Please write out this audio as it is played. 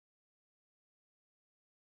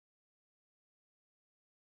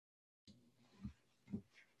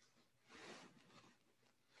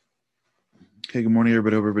Okay, good morning,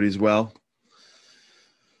 everybody. Hope everybody's well.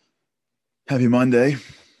 Happy Monday.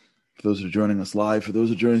 For those that are joining us live, for those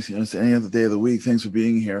that are joining us any other day of the week, thanks for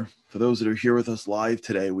being here. For those that are here with us live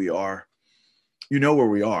today, you know where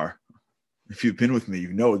we are. If you've been with me,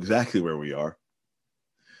 you know exactly where we are.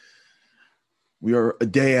 We are a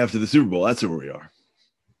day after the Super Bowl. That's where we are.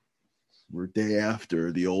 We're a day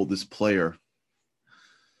after the oldest player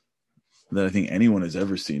that I think anyone has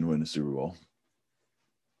ever seen win a Super Bowl.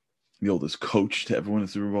 The oldest coach to ever win a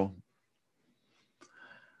Super Bowl.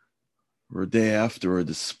 We're a day after a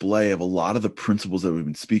display of a lot of the principles that we've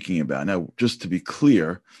been speaking about. Now, just to be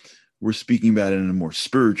clear, we're speaking about it in a more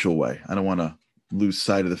spiritual way. I don't want to lose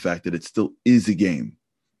sight of the fact that it still is a game.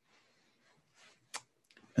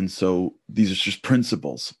 And so these are just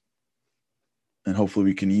principles. And hopefully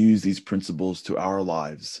we can use these principles to our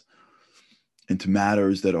lives into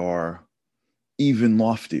matters that are even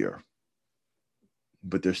loftier,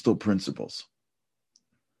 but they're still principles.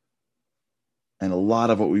 And a lot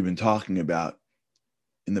of what we've been talking about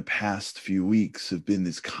in the past few weeks have been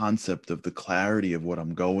this concept of the clarity of what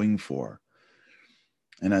I'm going for.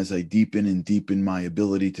 And as I deepen and deepen my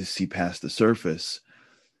ability to see past the surface,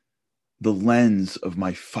 the lens of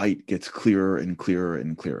my fight gets clearer and clearer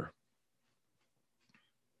and clearer.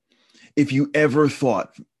 If you ever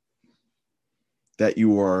thought that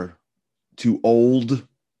you are too old,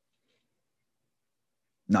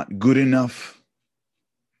 not good enough,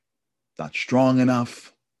 not strong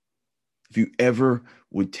enough, if you ever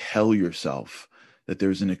would tell yourself that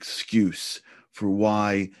there's an excuse for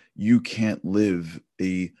why you can't live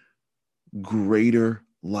a greater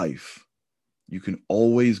life, you can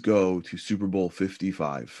always go to Super Bowl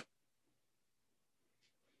 55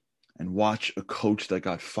 and watch a coach that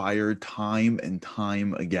got fired time and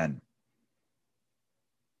time again.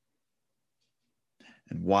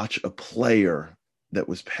 And watch a player that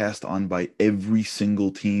was passed on by every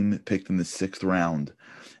single team picked in the 6th round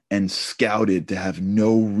and scouted to have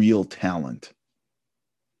no real talent.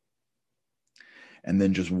 And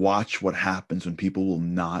then just watch what happens when people will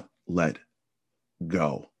not let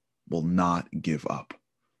go, will not give up.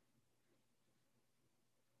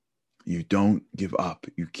 You don't give up.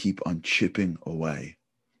 You keep on chipping away.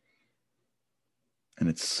 And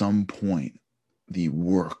at some point, the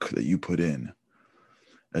work that you put in,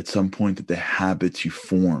 at some point that the habits you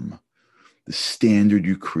form, the standard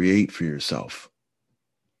you create for yourself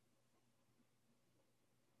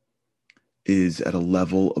is at a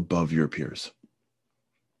level above your peers.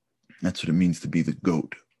 That's what it means to be the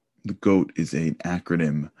GOAT. The GOAT is an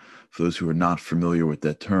acronym, for those who are not familiar with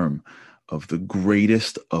that term, of the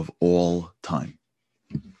greatest of all time.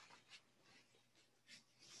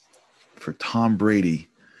 For Tom Brady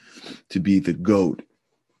to be the GOAT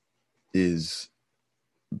is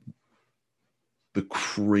the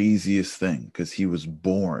craziest thing, because he was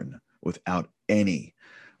born without any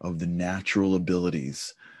of the natural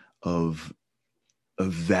abilities of a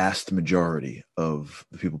vast majority of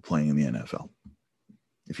the people playing in the NFL.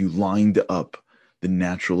 If you lined up the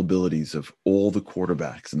natural abilities of all the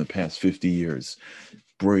quarterbacks in the past 50 years,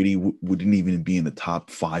 Brady wouldn't even be in the top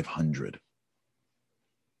 500.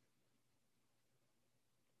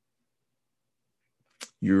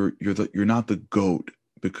 You're not the GOAT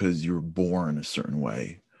because you're born a certain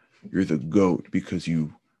way. You're the GOAT because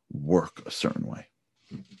you work a certain way.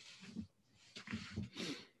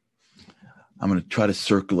 I'm going to try to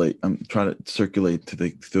circulate.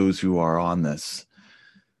 To those who are on this.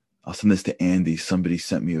 I'll send this to Andy. Somebody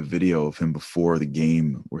sent me a video of him before the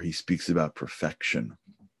game where he speaks about perfection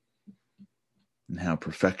and how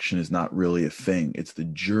perfection is not really a thing. It's the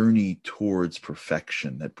journey towards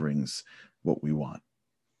perfection that brings what we want.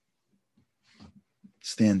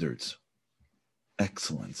 Standards,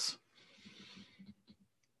 excellence.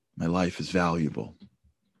 My life is valuable.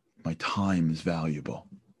 My time is valuable.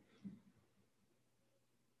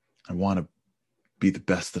 I want to be the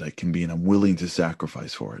best that I can be, and I'm willing to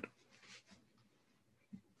sacrifice for it.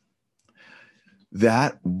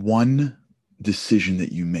 That one decision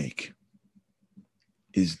that you make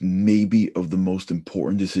is maybe of the most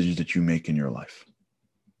important decisions that you make in your life.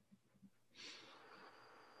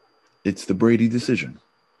 It's the Brady decision.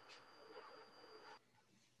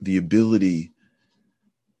 The ability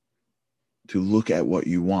to look at what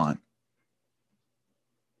you want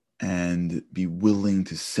and be willing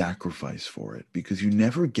to sacrifice for it, because you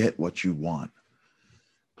never get what you want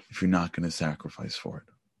if you're not going to sacrifice for it.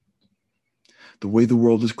 The way the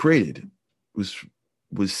world is created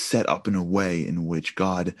was set up in a way in which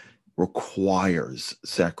God requires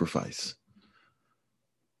sacrifice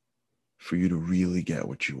for you to really get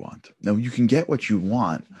what you want. Now, you can get what you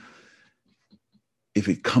want if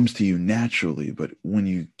it comes to you naturally, but when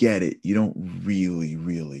you get it, you don't really,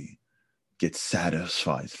 really get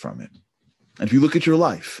satisfied from it. And if you look at your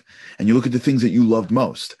life and you look at the things that you loved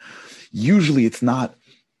most, usually it's not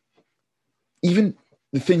even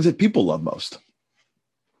the things that people love most.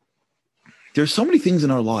 There's so many things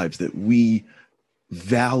in our lives that we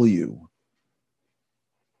value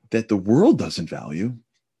that the world doesn't value.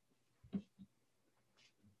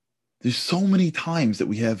 There's so many times that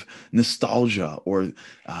we have nostalgia or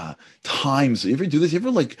times. You ever do this? You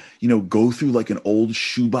ever go through like an old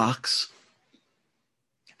shoebox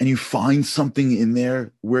and you find something in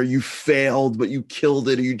there where you failed, but you killed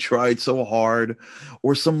it or you tried so hard,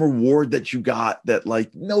 or some reward that you got that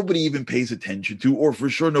like nobody even pays attention to, or for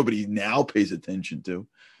sure nobody now pays attention to,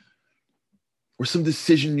 or some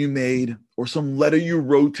decision you made, or some letter you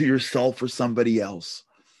wrote to yourself or somebody else.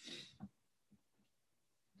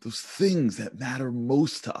 Those things that matter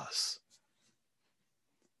most to us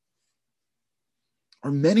are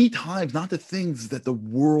many times not the things that the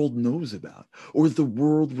world knows about or the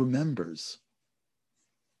world remembers.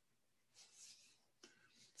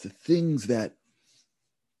 It's the things that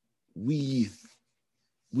we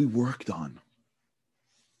worked on,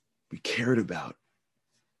 we cared about,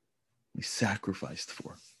 we sacrificed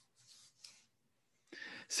for.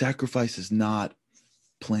 Sacrifice is not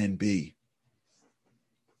plan B.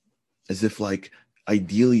 As if like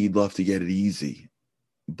ideally you'd love to get it easy,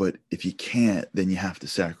 but if you can't, then you have to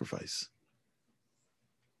sacrifice.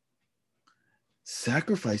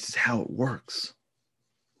 Sacrifice is how it works.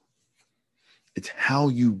 It's how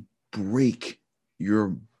you break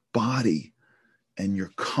your body and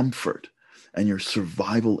your comfort and your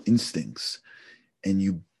survival instincts, and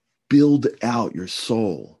you build out your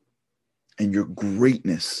soul and your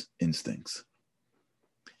greatness instincts.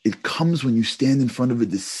 It comes when you stand in front of a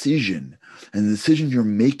decision, and the decision you're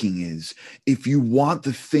making is, if you want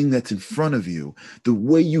the thing that's in front of you, the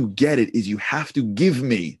way you get it is you have to give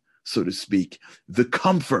me, so to speak, the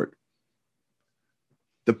comfort.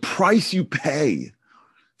 The price you pay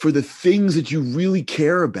for the things that you really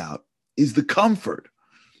care about is the comfort.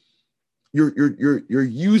 You're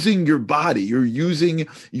using your body, you're using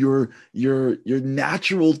your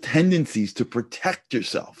natural tendencies to protect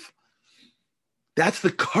yourself. That's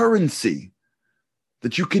the currency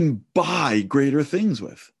that you can buy greater things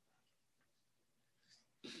with.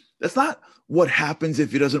 That's not what happens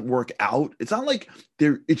if it doesn't work out. It's not like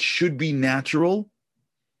it should be natural.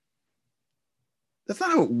 That's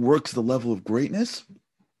not how it works, the level of greatness.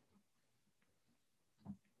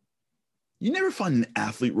 You never find an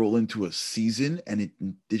athlete roll into a season and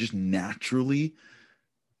they just naturally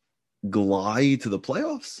glide to the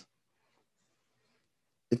playoffs.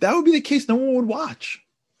 If that would be the case, no one would watch.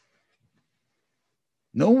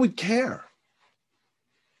 No one would care.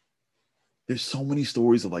 There's so many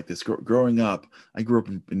stories of like this. Growing up, I grew up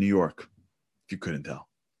in New York, if you couldn't tell.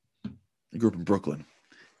 I grew up in Brooklyn,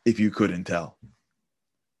 if you couldn't tell.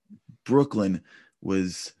 Brooklyn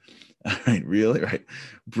was, right, really? Right.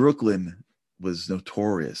 Brooklyn was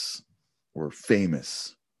notorious or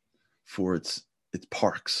famous for its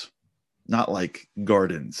parks, not like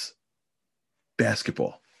gardens,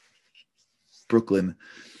 basketball. Brooklyn,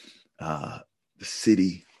 the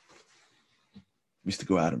city, we used to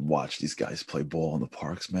go out and watch these guys play ball in the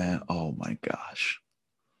parks, man. Oh my gosh.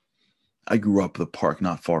 I grew up at a park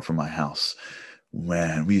not far from my house.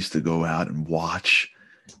 Man, we used to go out and watch.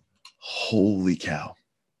 Holy cow.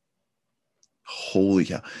 Holy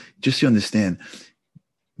cow. Just so you understand,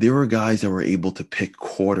 there were guys that were able to pick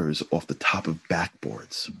quarters off the top of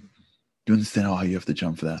backboards. Do you understand how you have to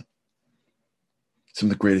jump for that? Some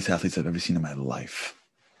of the greatest athletes I've ever seen in my life.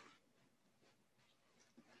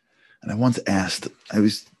 And I once asked, I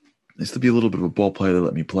used to be a little bit of a ball player that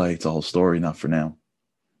let me play. It's a whole story, not for now.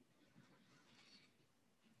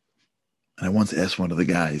 And I once asked one of the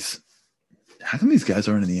guys, how come these guys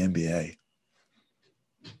aren't in the NBA?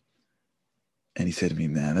 And he said to me,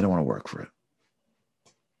 man, I don't want to work for it.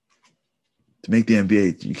 To make the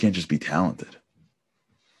NBA, you can't just be talented.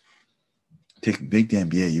 To make the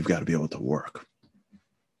NBA, you've got to be able to work.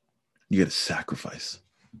 You got to sacrifice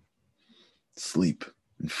sleep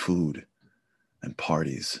and food and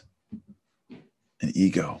parties and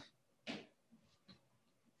ego.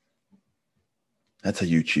 That's how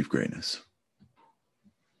you achieve greatness.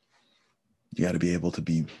 You got to be able to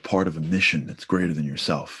be part of a mission that's greater than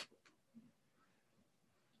yourself.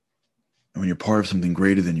 And when you're part of something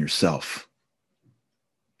greater than yourself,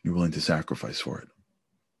 you're willing to sacrifice for it.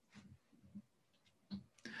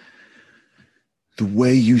 The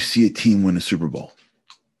way you see a team win a Super Bowl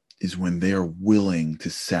is when they are willing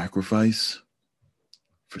to sacrifice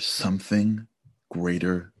for something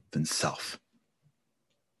greater than self.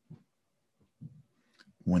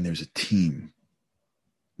 When there's a team,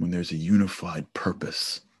 when there's a unified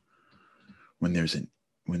purpose, when there's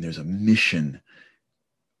a mission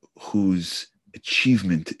whose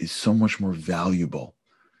achievement is so much more valuable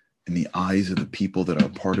in the eyes of the people that are a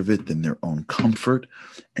part of it than their own comfort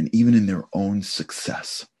and even in their own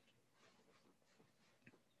success.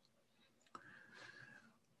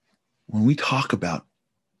 When we talk about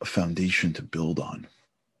a foundation to build on,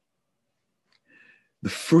 the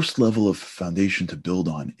first level of foundation to build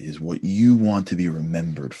on is what you want to be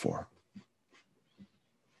remembered for.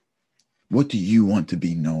 What do you want to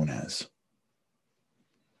be known as?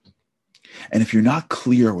 And if you're not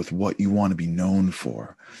clear with what you want to be known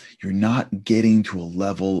for, you're not getting to a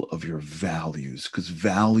level of your values, because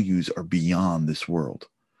values are beyond this world.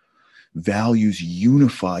 Values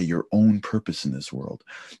unify your own purpose in this world.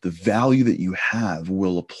 The value that you have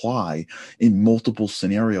will apply in multiple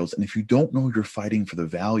scenarios. And if you don't know you're fighting for the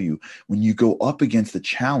value, when you go up against the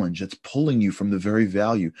challenge that's pulling you from the very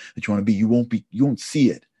value that you want to be, you won't see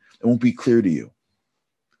it. It won't be clear to you.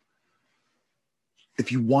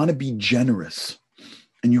 If you want to be generous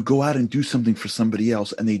and you go out and do something for somebody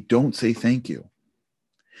else and they don't say thank you,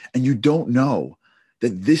 and you don't know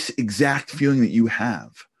that this exact feeling that you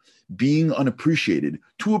have, being unappreciated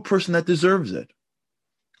to a person that deserves it.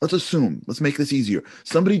 Let's make this easier.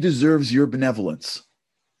 Somebody deserves your benevolence.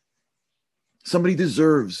 Somebody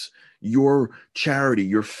deserves your charity,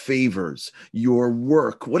 your favors, your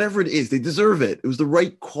work, whatever it is. They deserve it. It was the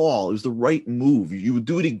right call. It was the right move. You would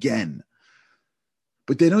do it again.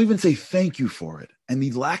 But they don't even say thank you for it. And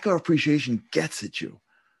the lack of appreciation gets at you.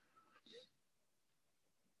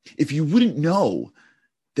 If you wouldn't know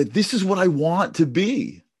that this is what I want to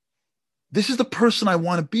be, this is the person I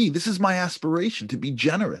want to be. This is my aspiration, to be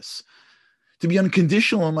generous, to be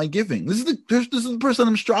unconditional in my giving. This is the person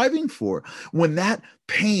I'm striving for. When that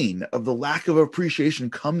pain of the lack of appreciation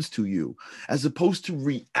comes to you, as opposed to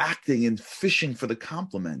reacting and fishing for the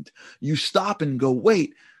compliment, you stop and go,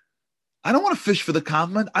 wait, I don't want to fish for the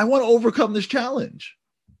compliment. I want to overcome this challenge.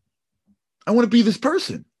 I want to be this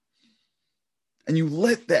person. And you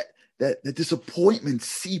let that disappointment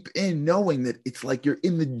seep in, knowing that it's like you're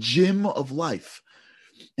in the gym of life.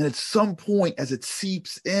 And at some point, as it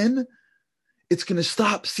seeps in, it's going to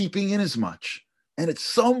stop seeping in as much. And at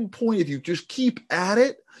some point, if you just keep at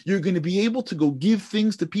it, you're going to be able to go give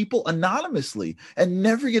things to people anonymously and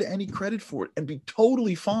never get any credit for it and be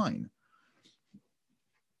totally fine.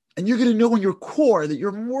 And you're going to know in your core that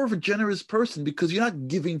you're more of a generous person because you're not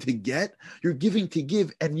giving to get, you're giving to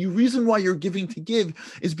give. And the reason why you're giving to give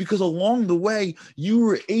is because along the way, you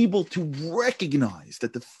were able to recognize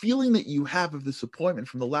that the feeling that you have of disappointment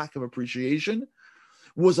from the lack of appreciation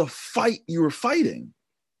was a fight you were fighting.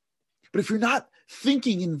 But if you're not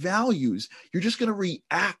thinking in values, you're just going to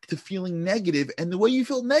react to feeling negative. And the way you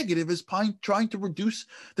feel negative is trying to reduce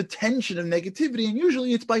the tension of negativity. And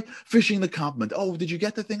usually it's by fishing the compliment. Oh, did you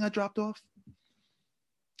get the thing I dropped off?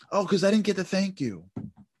 Oh, because I didn't get the thank you.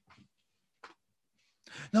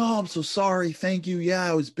 No, I'm so sorry. Thank you. Yeah,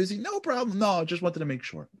 I was busy. No problem. No, I just wanted to make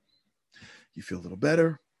sure. You feel a little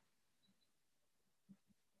better.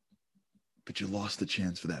 But you lost the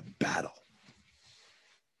chance for that battle.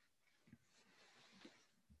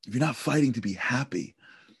 If you're not fighting to be happy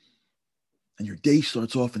and your day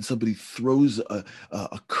starts off and somebody throws a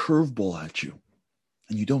curveball at you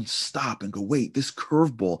and you don't stop and go, wait, this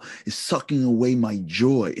curveball is sucking away my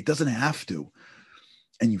joy. It doesn't have to.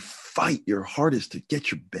 And you fight your hardest to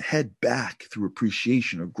get your head back through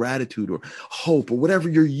appreciation or gratitude or hope or whatever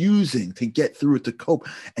you're using to get through it, to cope.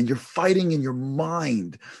 And you're fighting in your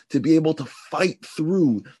mind to be able to fight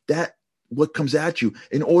through that, what comes at you,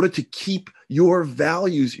 in order to keep your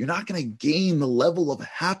values. You're not going to gain the level of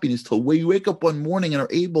happiness till when you wake up one morning and are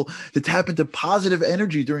able to tap into positive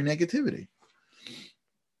energy during negativity.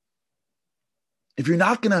 If you're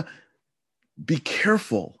not going to be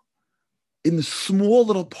careful in the small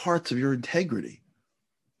little parts of your integrity,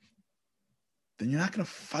 then you're not going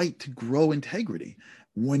to fight to grow integrity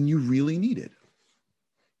when you really need it.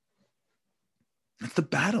 That's the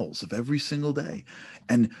battles of every single day.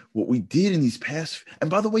 And what we did in these past,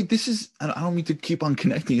 and by the way, this is, I don't mean to keep on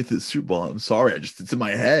connecting it to the Super Bowl. I'm sorry. It's in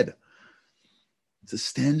my head. It's a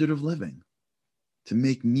standard of living to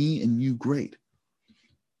make me and you great.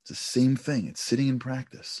 It's the same thing. It's sitting in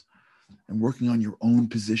practice and working on your own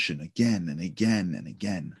position again and again and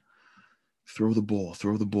again. Throw the ball,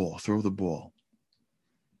 throw the ball, throw the ball.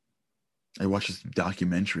 I watched this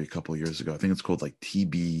documentary a couple of years ago. I think it's called like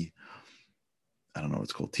TB, I don't know what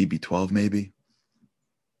it's called, TB12 maybe.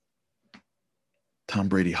 Tom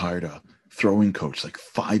Brady hired a throwing coach like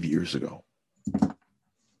 5 years ago,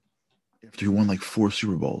 after he won like 4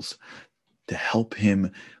 Super Bowls, to help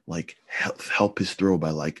him like help his throw by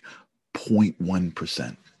like 0.1%.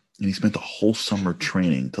 And he spent the whole summer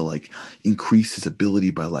training to like increase his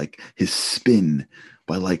ability by like his spin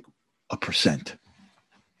by like 1%.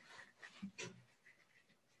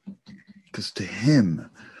 Because to him,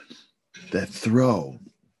 that throw,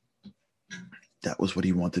 that was what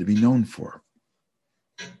he wanted to be known for.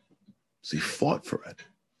 So he fought for it.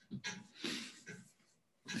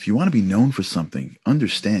 If you want to be known for something,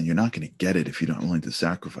 understand you're not going to get it if you're not willing to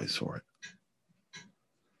sacrifice for it.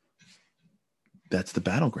 That's the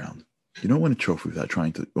battleground. You don't win a trophy without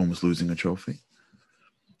trying to almost losing a trophy.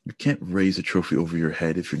 You can't raise a trophy over your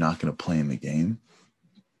head if you're not going to play in the game.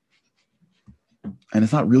 And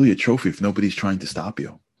it's not really a trophy if nobody's trying to stop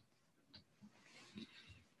you.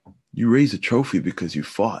 You raise a trophy because you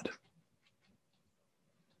fought.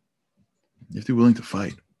 You have to be willing to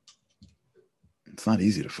fight. It's not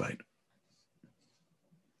easy to fight.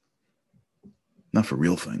 Not for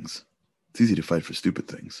real things. It's easy to fight for stupid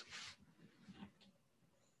things.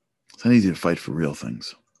 It's not easy to fight for real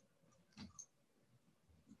things.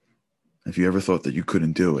 If you ever thought that you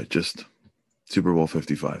couldn't do it, just Super Bowl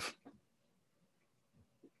 55.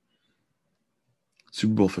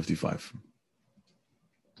 Super Bowl 55.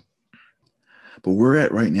 But we're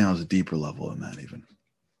at right now is a deeper level than that even.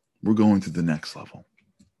 We're going to the next level.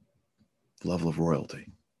 The level of royalty.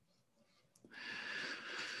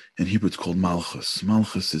 In Hebrew, it's called Malchus.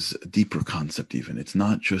 Malchus is a deeper concept even. It's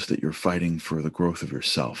not just that you're fighting for the growth of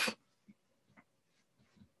yourself.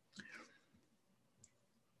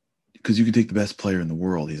 Because you can take the best player in the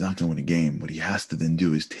world. He's not going to win a game. What he has to then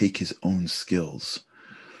do is take his own skills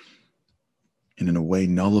and in a way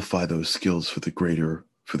nullify those skills for the greater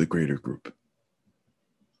group.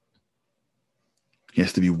 He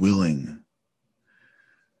has to be willing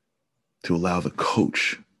to allow the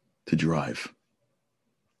coach to drive,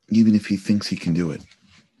 even if he thinks he can do it,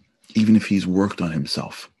 even if he's worked on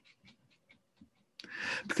himself.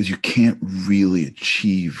 Because you can't really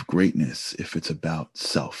achieve greatness if it's about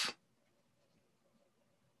self.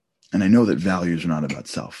 And I know that values are not about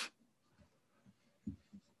self.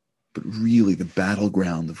 But really the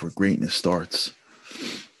battleground of where greatness starts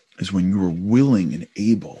is when you are willing and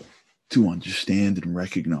able to understand and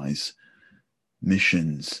recognize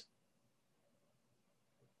missions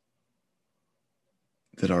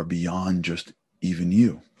that are beyond just even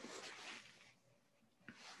you.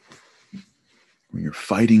 When you're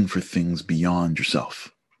fighting for things beyond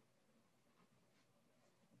yourself.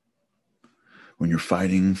 When you're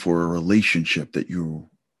fighting for a relationship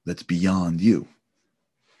that's beyond you.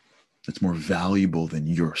 That's more valuable than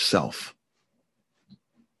yourself.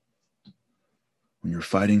 When you're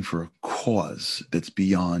fighting for a cause that's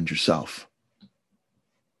beyond yourself.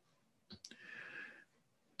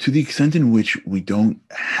 To the extent in which we don't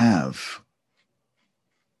have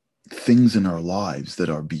things in our lives that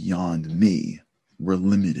are beyond me, we're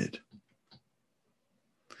limited.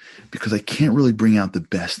 Because I can't really bring out the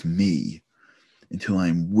best me until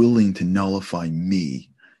I'm willing to nullify me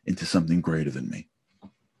into something greater than me.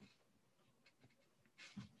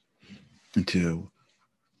 Into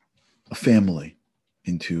a family,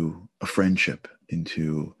 into a friendship,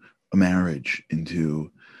 into a marriage,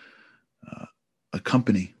 into a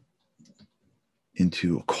company,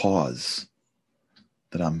 into a cause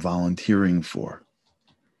that I'm volunteering for,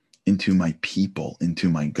 into my people, into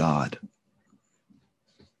my God.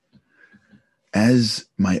 As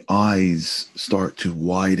my eyes start to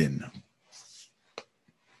widen,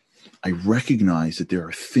 I recognize that there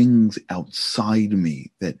are things outside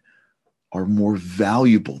me that are more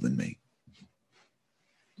valuable than me.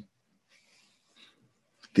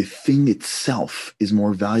 The thing itself is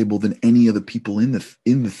more valuable than any of the people in the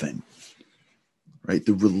thing, right?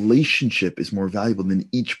 The relationship is more valuable than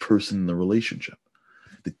each person in the relationship.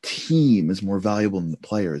 The team is more valuable than the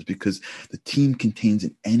players because the team contains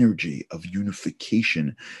an energy of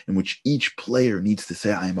unification in which each player needs to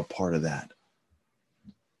say, I am a part of that.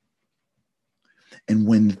 And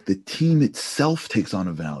when the team itself takes on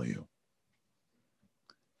a value,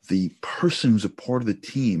 the person who's a part of the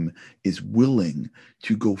team is willing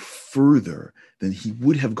to go further than he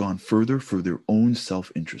would have gone further for their own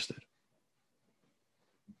self-interest.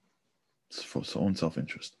 It's for his own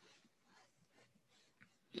self-interest.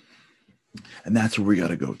 And that's where we got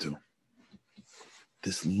to go to.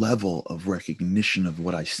 This level of recognition of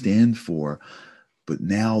what I stand for, but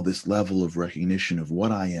now this level of recognition of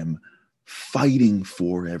what I am fighting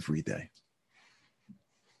for every day.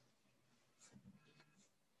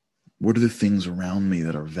 What are the things around me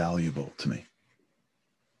that are valuable to me?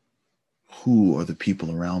 Who are the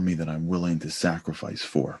people around me that I'm willing to sacrifice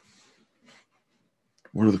for?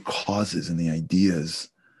 What are the causes and the ideas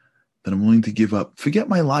that I'm willing to give up? Forget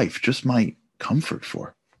my life, just my comfort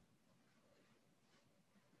for.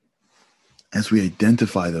 As we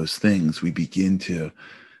identify those things, we begin to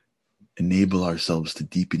enable ourselves to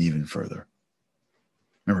deepen even further.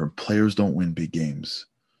 Remember, players don't win big games.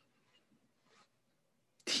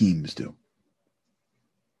 Teams do.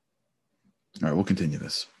 All right, we'll continue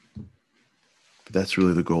this. But that's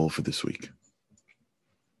really the goal for this week.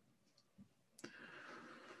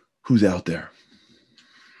 Who's out there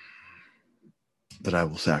that I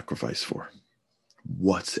will sacrifice for?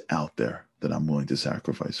 What's out there that I'm willing to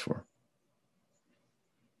sacrifice for?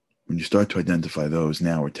 When you start to identify those,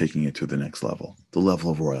 now we're taking it to the next level, the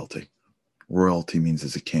level of royalty. Royalty means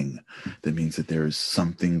as a king. That means that there is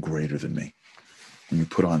something greater than me. When you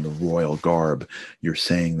put on the royal garb, you're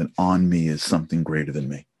saying that on me is something greater than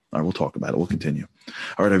me. All right, we'll talk about it. We'll continue.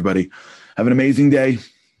 All right, everybody, have an amazing day.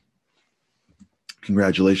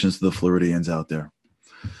 Congratulations to the Floridians out there.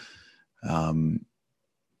 I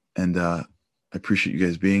appreciate you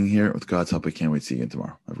guys being here. With God's help, I can't wait to see you again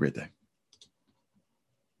tomorrow. Have a great day.